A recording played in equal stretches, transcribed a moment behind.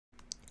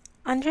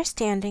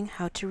Understanding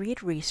how to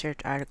read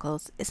research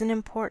articles is an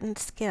important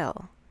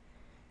skill.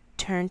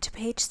 Turn to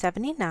page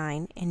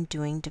 79 in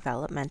Doing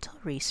Developmental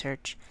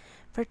Research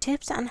for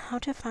tips on how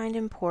to find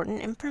important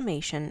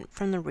information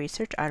from the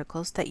research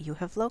articles that you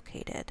have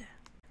located.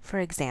 For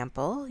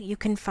example, you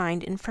can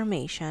find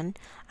information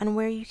on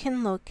where you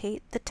can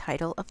locate the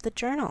title of the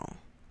journal,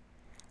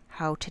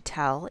 how to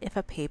tell if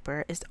a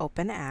paper is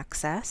open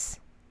access,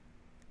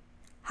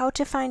 how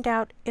to find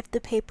out if the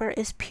paper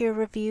is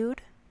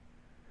peer-reviewed,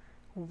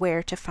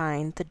 where to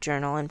find the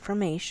journal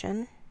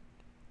information,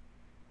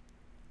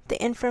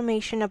 the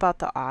information about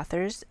the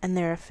authors and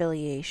their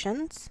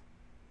affiliations,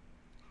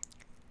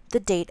 the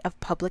date of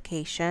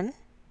publication,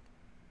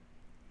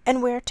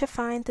 and where to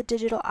find the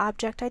digital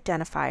object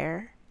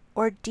identifier,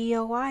 or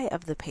DOI,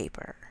 of the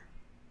paper.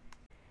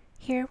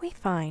 Here we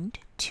find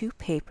two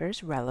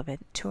papers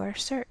relevant to our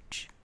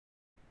search.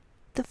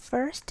 The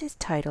first is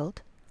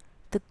titled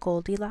The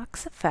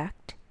Goldilocks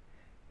Effect: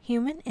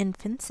 Human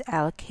Infants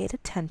Allocate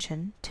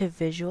Attention to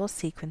Visual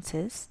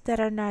Sequences That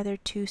Are Neither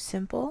Too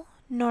Simple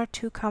Nor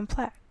Too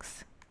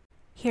Complex.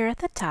 Here at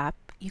the top,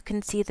 you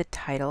can see the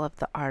title of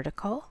the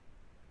article,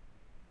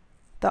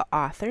 the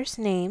author's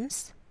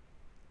names,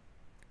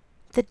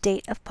 the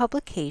date of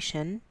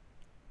publication,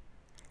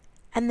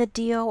 and the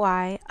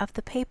DOI of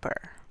the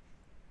paper.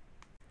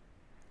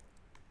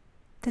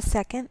 The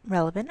second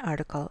relevant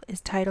article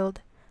is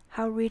titled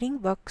How Reading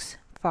Books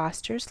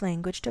Fosters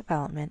Language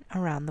Development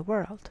Around the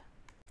World.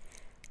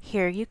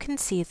 Here you can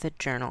see the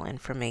journal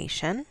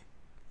information,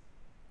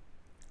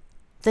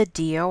 the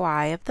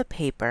DOI of the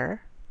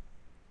paper,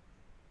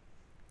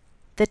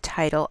 the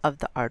title of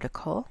the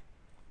article,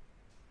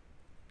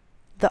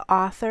 the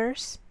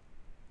authors,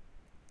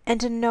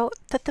 and a note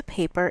that the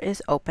paper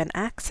is open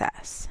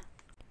access.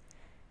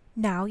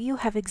 Now you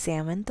have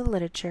examined the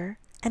literature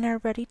and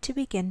are ready to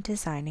begin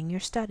designing your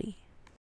study.